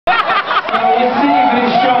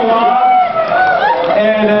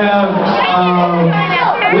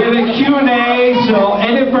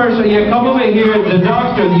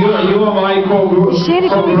question. You are my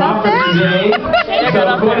co-choreographer today. So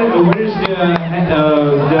where's the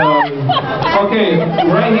okay,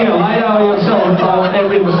 right here, lie down yourself.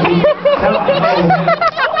 Everybody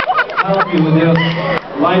help you with this.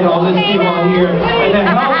 Lie down, let's keep on here. And then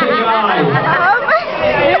help the guy.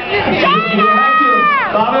 You have to,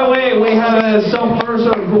 by the way, we have some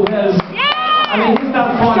person who has, I mean, he's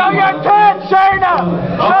not funny. Show your tits, Shayna!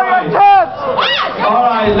 Show your tits!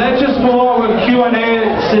 Alright, let's just move on with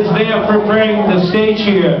Q&A since they are preparing the stage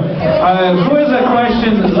here. Who has a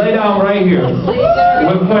question? Lay down right here.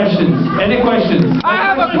 With questions. Any questions? I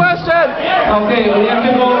have a question! Okay, we have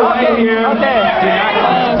to go right here.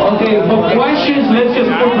 Okay, for questions, let's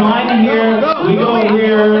just put mine here. We go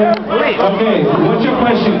here. Okay, what's your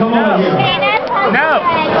question? Come on here. No!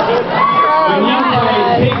 When you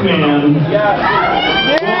play Pigman,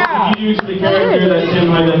 what did you use the character that Tim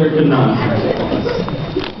Lighter could not?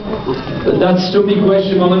 That's a stupid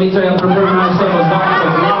question, but let me tell you, I'm preparing myself as boxer.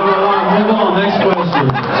 Move on, next question.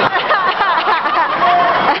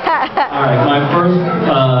 Alright, my first,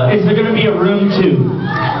 is there going to be a room 2?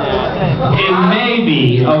 It may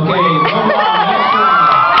be, okay. Move on, next one.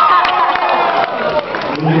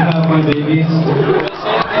 Will you have my babies?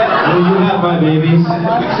 Will you have my babies?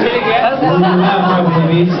 Will you have my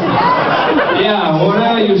babies? Yeah,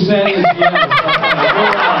 whatever you say is yes.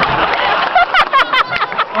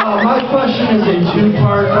 My question is a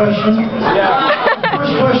two-part question. Yeah.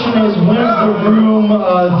 First question is, when is the Room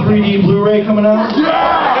 3D Blu-ray coming out?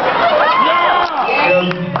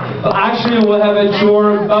 Actually, we'll have a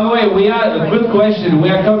tour. By the way, we had a good question. We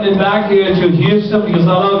are coming back here to Houston because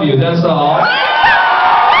I love you. That's all.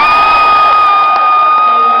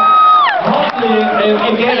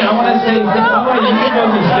 Again, I want to say, you can go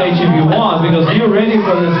to the stage if you want, because you're ready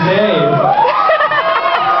for the stage.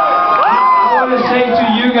 I want to say to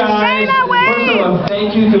you guys, first of all,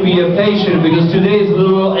 thank you to be patient, because today is a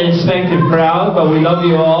little unexpected crowd, but we love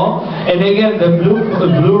you all. And again, the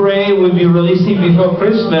Blu-ray will be releasing before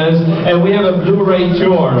Christmas, and we have a Blu-ray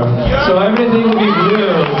tour. So everything will be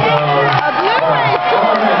blue.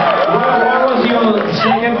 What was your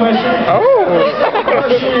second question? The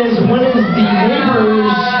question is, when is The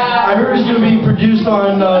Neighbors, I heard it's going to be produced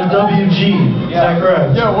on WG, is that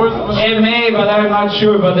correct? Yeah, it may, but I'm not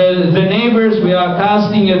sure. But the Neighbors, we are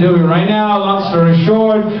casting and doing right now. Long story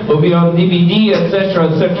short, will be on DVD, etc.,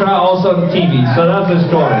 also on TV. So that's the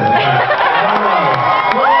story.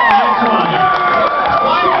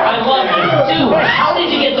 I love this. Dude, how did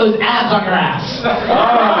you get those abs on your ass?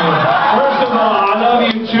 Alright, first of all, I love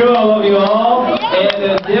you too, I love you all.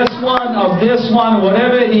 And this one,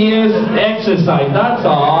 whatever it is, exercise, that's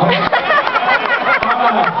all.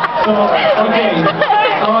 Alright, so, okay.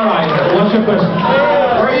 Alright, what's your question?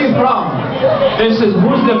 Where are you from? This is,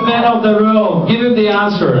 who's the fan of the room? Give him the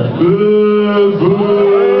answer. Boo, boo.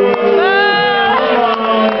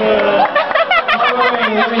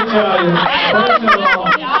 Let me tell you, first of all,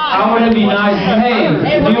 I want to be nice. Hey,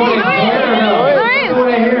 do you want to hear or no? You want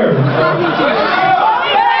to hear?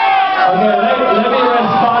 Okay, let me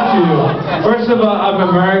respond to you. First of all, I'm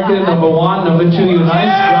American, number one. Number two, you're nice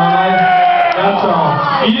guy. That's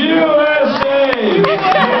all. USA!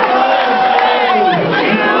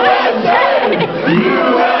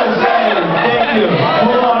 USA! Thank you.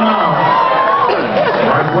 Hold on now.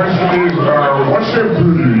 My question is, what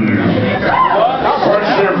shampoo do you use? What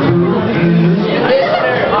shampoo do you use?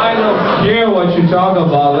 I don't care what you talk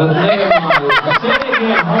about. Let's never mind. Say it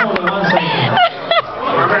again. Hold on 1 second.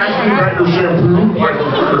 I'm asking about your shampoo, like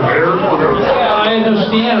for your hair. Yeah, I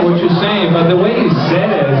understand what you're saying, but the way you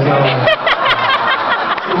said it is,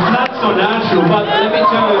 it's not so natural. But let me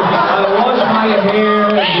tell you, I wash my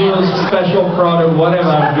hair, do a special product,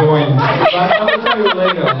 whatever I'm doing. But I will tell you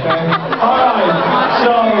later, okay? Alright,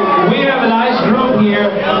 so we have a nice group here.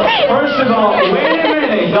 First of all, wait a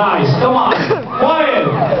minute, guys, come on. Quiet!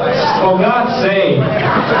 For God's sake.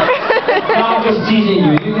 No, I'm just teasing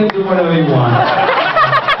you. You can do whatever you want.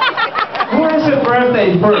 Who has a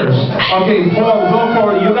birthday first? Okay, go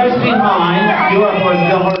for it. You guys behind. You are first.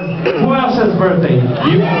 Who else has birthday?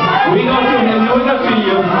 You. We go to him. We go to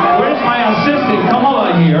you. Where's my assistant? Come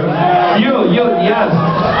over here. You, yes.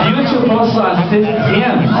 You're supposed to assist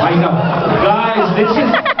him. I know. Guys, this is...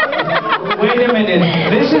 Wait a minute.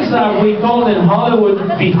 This is we call in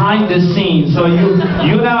Hollywood behind the scenes. So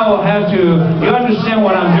you now have to, you understand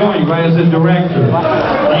what I'm doing, right, as a director.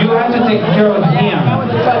 You have to take care of him.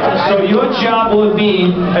 So your job would be,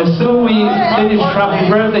 as soon as we finish Happy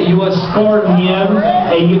Birthday, you escort him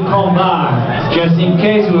and you come back, just in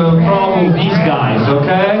case we have a problem with these guys,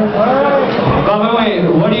 okay? By the way,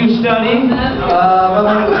 what do you study? I'm a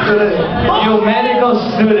medical student. You're medical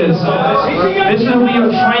students. So this will be your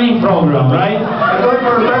training program, right? I'm going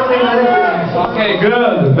for family medicine. Okay,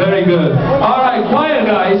 good. Very good. All right, quiet,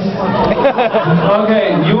 guys.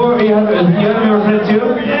 Okay, you have your friend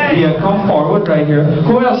too? Yeah, come forward right here.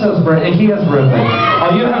 Who else has birthday? He has birthday.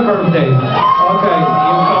 Oh, you have birthday. Okay,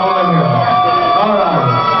 you come over here. All right.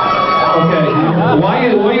 Okay. Why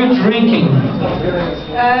are you drinking?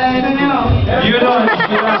 I don't know. You don't. She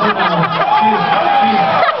doesn't know.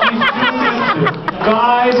 She's too sensitive.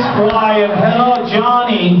 Guys, quiet. Hello,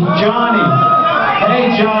 Johnny. Johnny.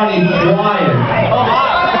 Hey, Johnny. Quiet. Oh,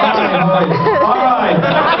 hi. All right.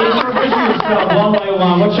 Introduce yourself one by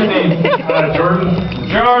one. What's your name? Jordan.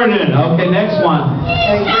 Jordan. Okay, next one.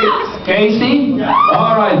 Casey.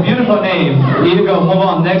 All right. Beautiful name. Here you go. Move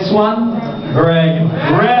on. Next one. Greg.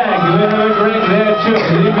 Greg. We have a Greg there too.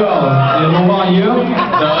 Here you go. Move on. You.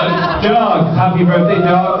 Doug. Doug. Happy birthday,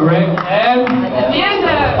 Doug. Greg. And.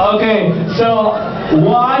 Amanda. Okay, so 1,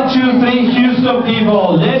 2, 3, Houston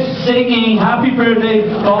people, let's singing happy birthday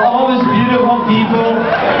to all these beautiful people.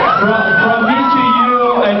 From me to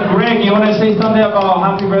you and Greg, you want to say something about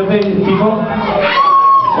happy birthday, people?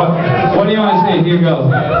 What do you want to say? Here you go.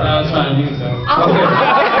 No, it's fine. You can say. Okay.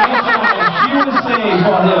 She will say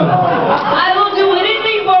for him. I will do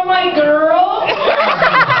anything for my girl.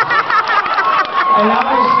 And I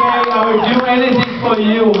will say I will do anything for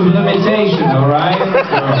you with limitation, alright?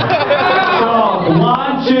 So,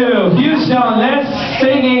 1, 2, Houston, let's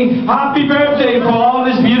singing happy birthday for all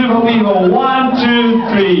these beautiful people. 1, 2,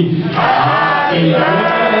 3. Happy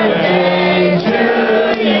birthday to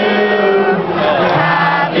you.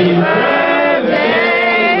 Happy birthday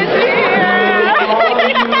to you.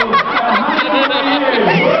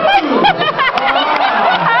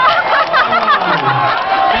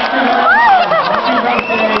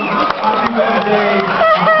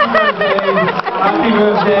 Happy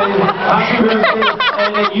birthday,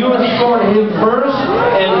 and then you escort him first,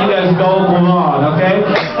 and you guys go on, okay?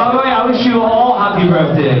 By the way, I wish you all happy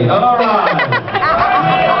birthday. All right.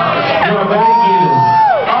 You are very good.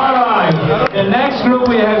 All right. The next group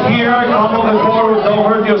we have here, come over forward, don't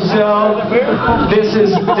hurt yourself. This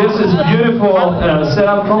is beautiful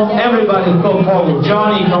setup. Come, everybody come forward.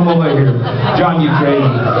 Johnny, come over here. Johnny, crazy.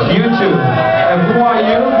 You too. And who are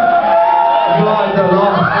you? You are the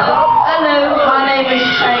love. Hello, my name is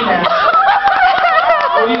Shayna.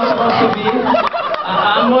 Who are you supposed to be?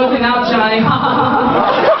 I'm working out, Johnny.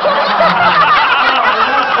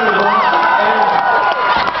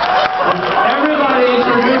 Everybody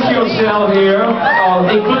introduce yourself here,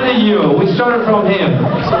 including you. We started from him.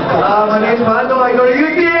 My name's Wiseau. I go to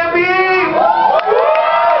UTMB.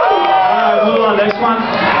 Alright, move on. Next one.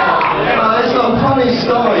 It's a funny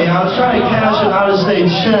story. I was trying to cash an out-of-state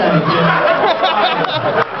check.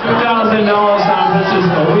 $2,000 San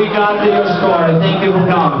Francisco. We got to your store. Thank you for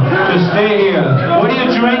coming. Just stay here. What are you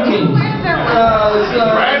drinking? It's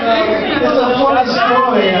a funny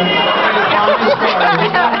story. We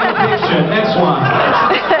got the picture. Next one.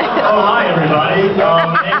 Oh, hi, everybody. Name's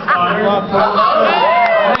Connor.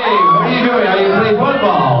 Hey, what are you doing? Are you playing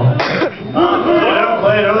football? Yeah,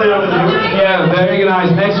 played earlier with you. Yeah, very nice.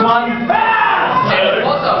 Next one.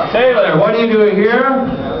 Taylor, what are you doing here?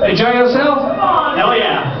 Enjoy yourself? Hell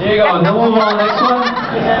yeah. Here you go. Now move on. Next one.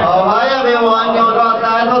 Oh, hi everyone. Going to go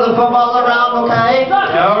outside for the football around, okay?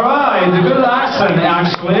 All right. A good accent,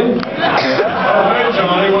 actually. Oh, hey,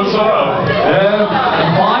 Johnny, what's up?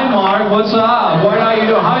 Fine, Mark. What's up? What are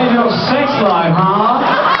you doing? How you doing? Sex life, huh?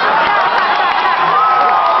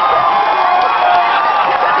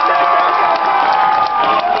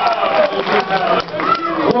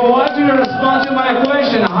 Well, why don't you respond to my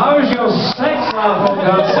question? How is your sex life, for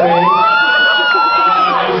God's sake?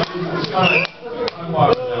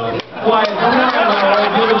 Quiet, don't worry about it.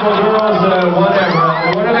 Beautiful girls, whatever.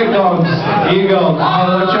 Whatever it goes. Here you go.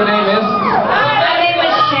 What's your name is? My name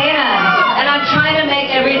is Shanna, and I'm trying to make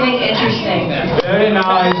everything interesting. Very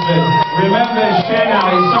nice. Remember, Shanna,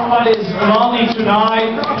 if somebody's lonely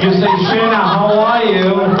tonight, you say, Shanna, how are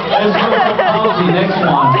you? Let's go for coffee. Next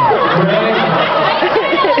one. Greg?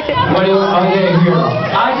 What do you, okay, here.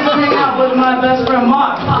 I just hang out with my best friend,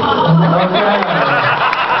 Mark. Okay.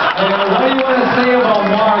 What do you want to say about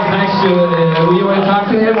Mark next to it? You want to talk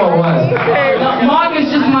to him or what? Mark is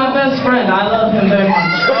just my best friend. I love him very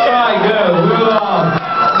much. All right, good.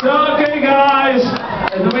 So, okay, guys.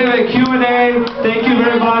 We have a Q&A. Thank you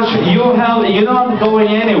very much. You're not going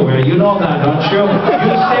anywhere. You know that, don't you?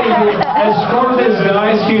 You stay here. Escort these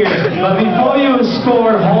guys here. But before you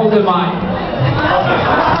escort, hold the mic.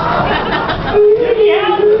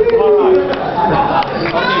 All right.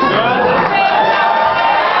 Okay, good.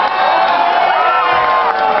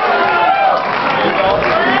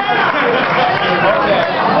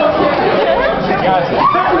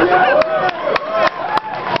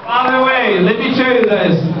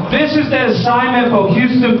 is the assignment for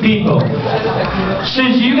Houston people.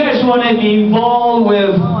 Since you guys want to be involved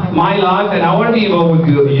with my life, and I want to be involved with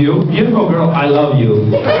you, beautiful girl, I love you.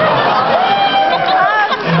 And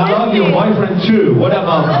I love your boyfriend too. What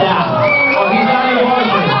about that? Oh, he's not your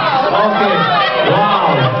boyfriend. Okay.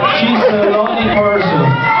 Wow. She's a lonely person.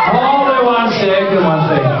 Hold on one second.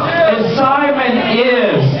 Assignment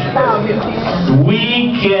is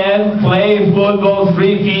we can play football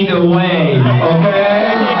 3 feet away. Okay?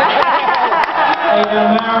 In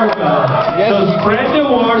America. So spread the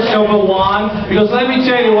word, number one, because let me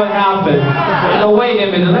tell you what happened. No, wait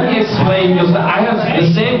a minute, let me explain, because I have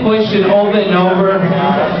the same question over and over,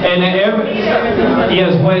 and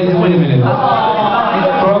yes, wait a minute.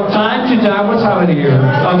 From time to time, what's happening here?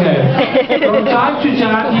 Okay. From time to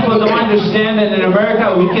time, people don't understand that in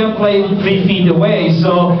America we can play 3 feet away,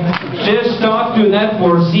 so just talk to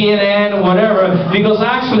network, CNN, whatever, because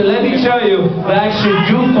actually, let me tell you, they actually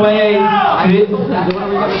do play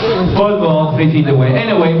football 3 feet away.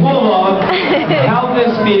 Anyway, move on. Help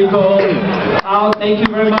these people out. Thank you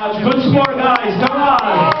very much. Good sport, guys. Come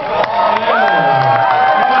on.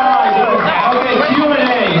 Yeah. Okay,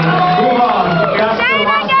 Q&A. Move on. That's the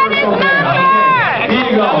last person there. Okay. Here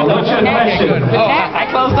you go. What's your question? Oh, I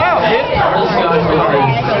closed out.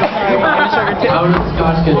 How did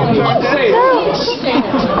Scotch get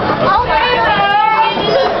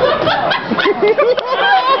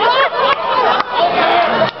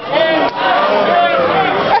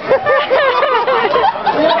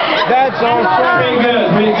That's all. Pretty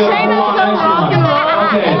good. Move on, next one.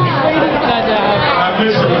 Okay.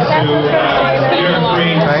 Mr. Wiseau, you're a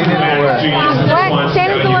great genius.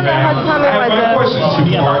 Shannon's the one that had come in My question is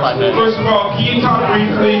two parts. First of all, can you talk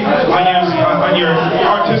briefly on your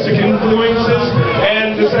artistic influences?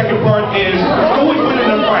 And the second part is, who would win in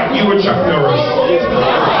a fight, you or Chuck Norris?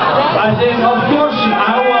 I think, of course,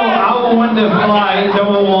 I will win the fight,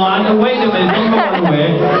 number one. Wait a minute, don't go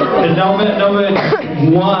away. And number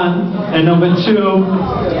one, and number two,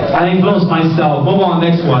 I influence myself. Move on,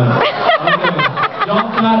 next one. Okay.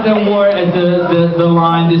 Don't cut the word at the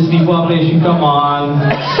line, this depopulation, come on.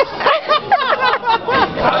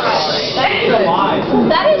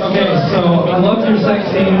 Okay, so I loved your sex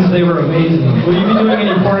scenes, they were amazing. Will you be doing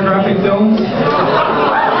any pornographic films?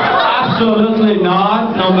 Absolutely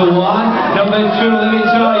not, number one. Number two, let me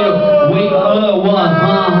tell you, we what?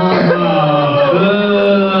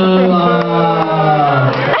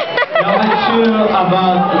 Number two,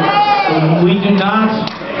 about, we do not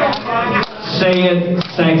say it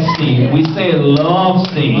sex scene, we say it love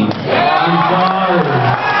scene. I'm sorry.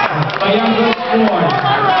 But I'm good sport.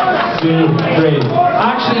 Great.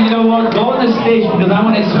 Actually, you know what? Go on the stage because I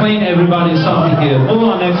want to explain to everybody something here. Move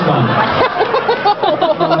on, next one.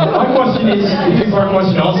 My question is a two-part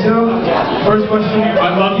question also. First question,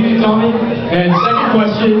 I love you, Tommy. And second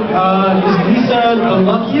question, is Lisa the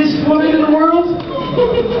luckiest woman in the world?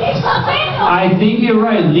 I think you're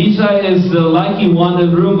right. Lisa is the lucky one in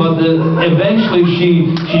the room, but eventually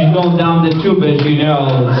she's going down the tube, as you know.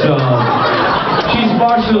 So she's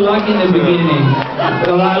partially lucky in the beginning.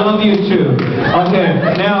 So I love you too. Okay,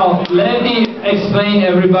 now let me explain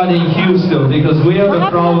everybody in Houston because we have a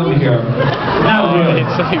problem here. Now,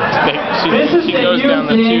 this is the new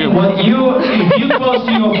thing. When if you close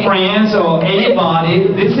to your friends or anybody,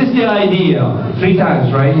 this is the idea. 3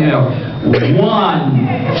 times, right? You know. 1,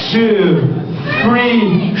 2,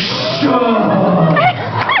 3, sure.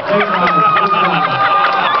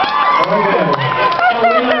 Okay. So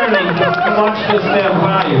we're learning to watch this damn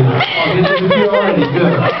value. You're already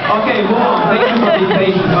good. Okay, move on. Thank you for being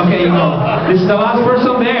patient. Okay, you go. This is the last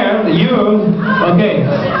person there. You. Okay.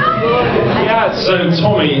 Yeah, so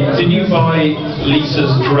Tommy, did you buy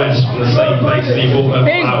Lisa's dress from the same place that you bought her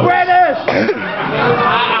flowers?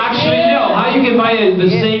 Actually, no. How you can buy the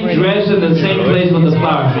same dress in the same place with the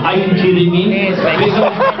flower? Are you kidding me?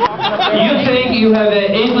 Because you think you have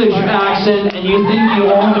an English accent and you think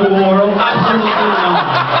you own the world? Absolutely not.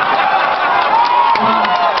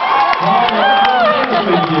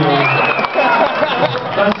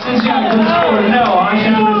 But since you're a good sport, no, I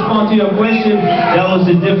should respond to your question. That was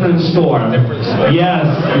a different store. Yes.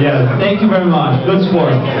 Thank you very much. Good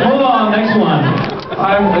sport. Hold on, next one.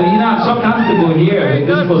 I'm so comfortable here in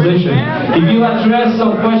this position. If you address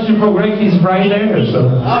some question for Greg, he's right there. So.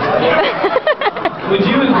 Would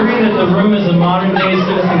you agree that the room is a modern-day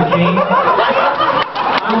Citizen Kane?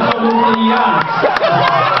 Absolutely, yes.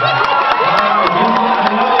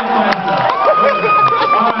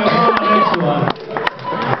 Next one.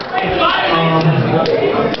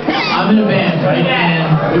 I'm in a band, right?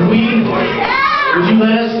 And would you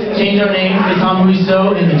let us change our name to Tom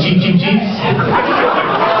Wiseau and the Cheap Cheap Cheeps?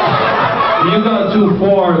 You got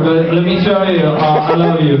 2-4, but let me tell you, I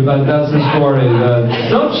love you, but that's the story.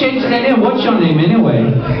 Don't change the name. What's your name anyway?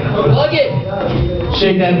 Plug it.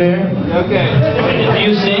 Shake that bear. Okay. Do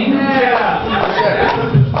you sing? Yeah.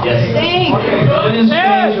 Yes. Sing. Okay. Then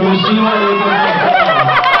stage, we'll see what we can perform.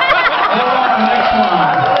 Next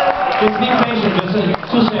one. Just be patient. Just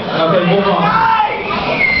 2 seconds. Okay, move on.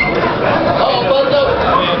 Oh, buzz up.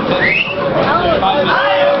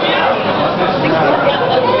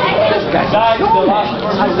 Guys, the last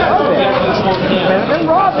Better than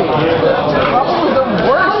Robbie. Robbie was the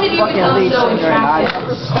worst fucking lead singer in high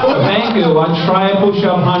school. Thank you. I try and push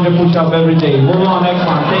up 100 push-up every day. Move on, next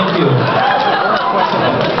one. Thank you.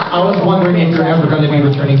 I was wondering if you're ever going to be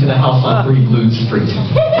returning to the house on 3 Blue Street.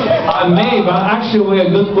 I may, but actually a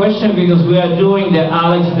good question because we are doing the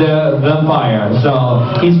Alex the Vampire, so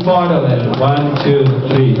he's part of it. 1, 2,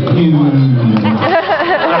 3.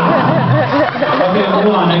 Okay,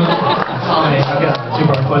 move on. Next. I've got a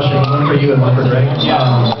 2-part question. One for you and one for Greg.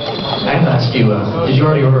 I have to ask you, did you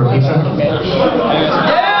already order a pizza?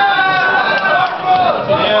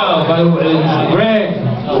 Yeah, but Greg,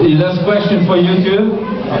 last question for you too.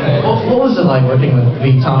 Okay. What was it like working with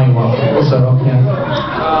the Tommy Wiseau? Yeah.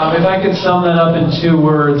 if I could sum that up in 2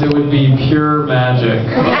 words, it would be pure magic.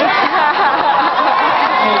 1,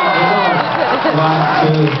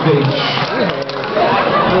 2, 3.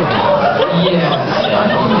 Yes.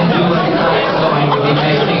 Going to be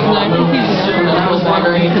making movies soon, and I was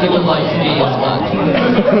wondering if you would like to be in one.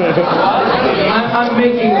 I'm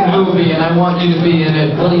making a movie, and I want you to be in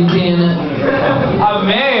it. Will you be in it?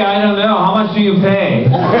 May, I don't know. How much do you pay?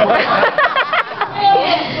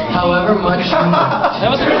 However much you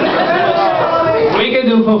want. We can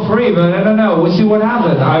do for free, but I don't know. We'll see what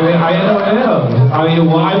happens. I don't know.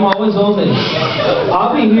 I'm always open.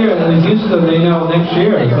 I'll be here in Houston, next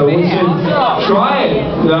year, so we should try it.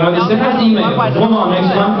 Send us an email. Come on,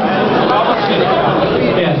 next one.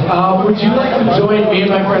 Yes. Would you like to join me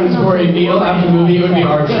and my friends for a meal after the movie? It would be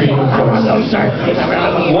our treat, of course.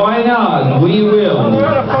 Why not? We will.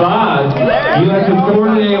 But you have to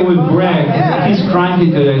coordinate with Greg. He's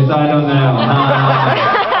cranky today, so I don't know.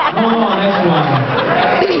 Come on, next one.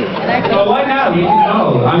 Well, why not? We can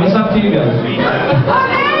go. I mean, it's up to you guys.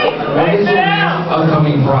 What is your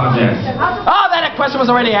upcoming project? Oh, that question was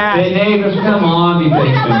already asked. The Neighbors, come on, be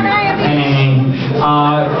patient.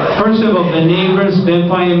 First of all, The Neighbors,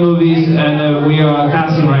 Vampire movies, and we are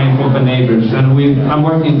casting right for The Neighbors, and I'm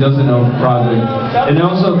working dozens of projects, and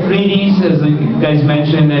also 3Ds, as you guys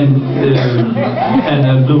mentioned, and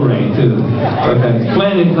Blu-ray too. Okay,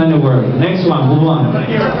 plenty of work. Next one, move on.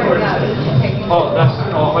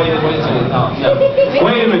 Wait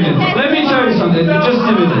a minute. Let me tell you something. Just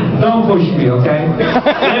a minute. Don't push me, okay?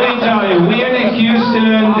 Let me tell you, we are in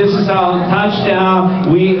Houston. This is our touchdown.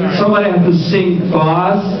 Somebody has to sing for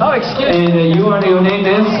us. Oh, excuse me. And you already named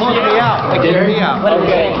this? Derry.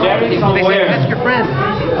 Okay. Derry from where? Ask your friend.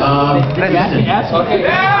 Okay.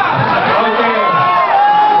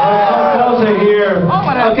 Closer here.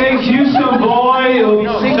 Okay, Houston boy. He'll be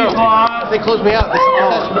singing for us. They closed me out. What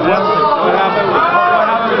happened? What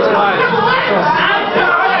happened tonight?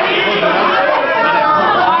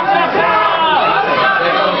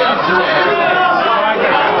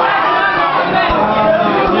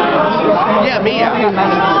 Yeah, me.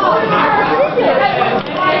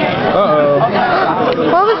 Uh-oh.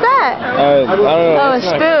 What was that? I don't know. Oh, a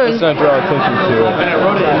spoon. Let's not draw attention to it.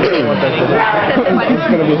 It's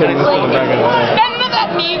going to be hitting this in the back of the head.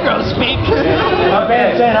 Negro speak.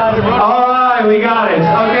 Alright, we got it.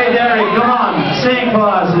 Okay, Derek, come on. Sing for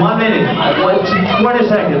us. 1 minute. 20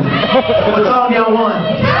 seconds. What song y'all want?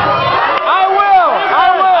 I will.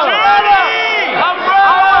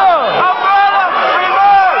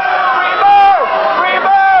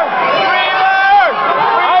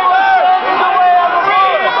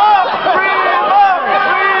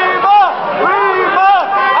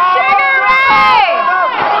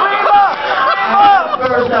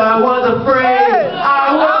 First I was afraid.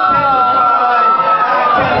 I was petrified.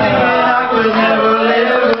 I kept thinking I could never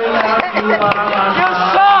live without you by my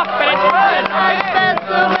side. I spent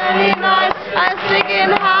so many nights. I'm thinking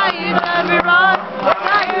how you done me wrong.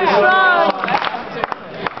 How you strong.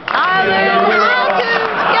 I learned how to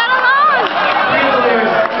get along.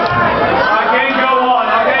 I can't go on.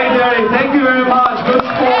 Okay, Derek, thank you very much. Good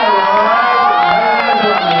score. Alright?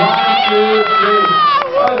 1, 2,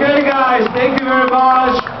 3. Okay, guys, thank you very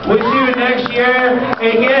much. We'll see you next year.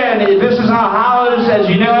 Again, this is our house. As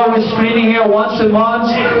you know, we're screening here once a month.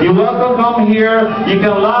 You're welcome to come here. You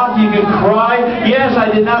can laugh, you can cry. Yes, I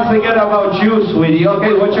did not forget about you, sweetie.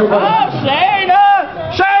 Okay, what's your question? Shayna!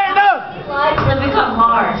 lights to become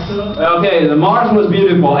Mars. Okay, the Mars was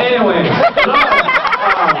beautiful. Anyway, so,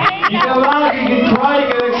 you can laugh, you can cry,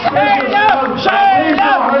 you can express yourself. Please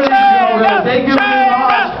don't hurt each other. Thank you very much.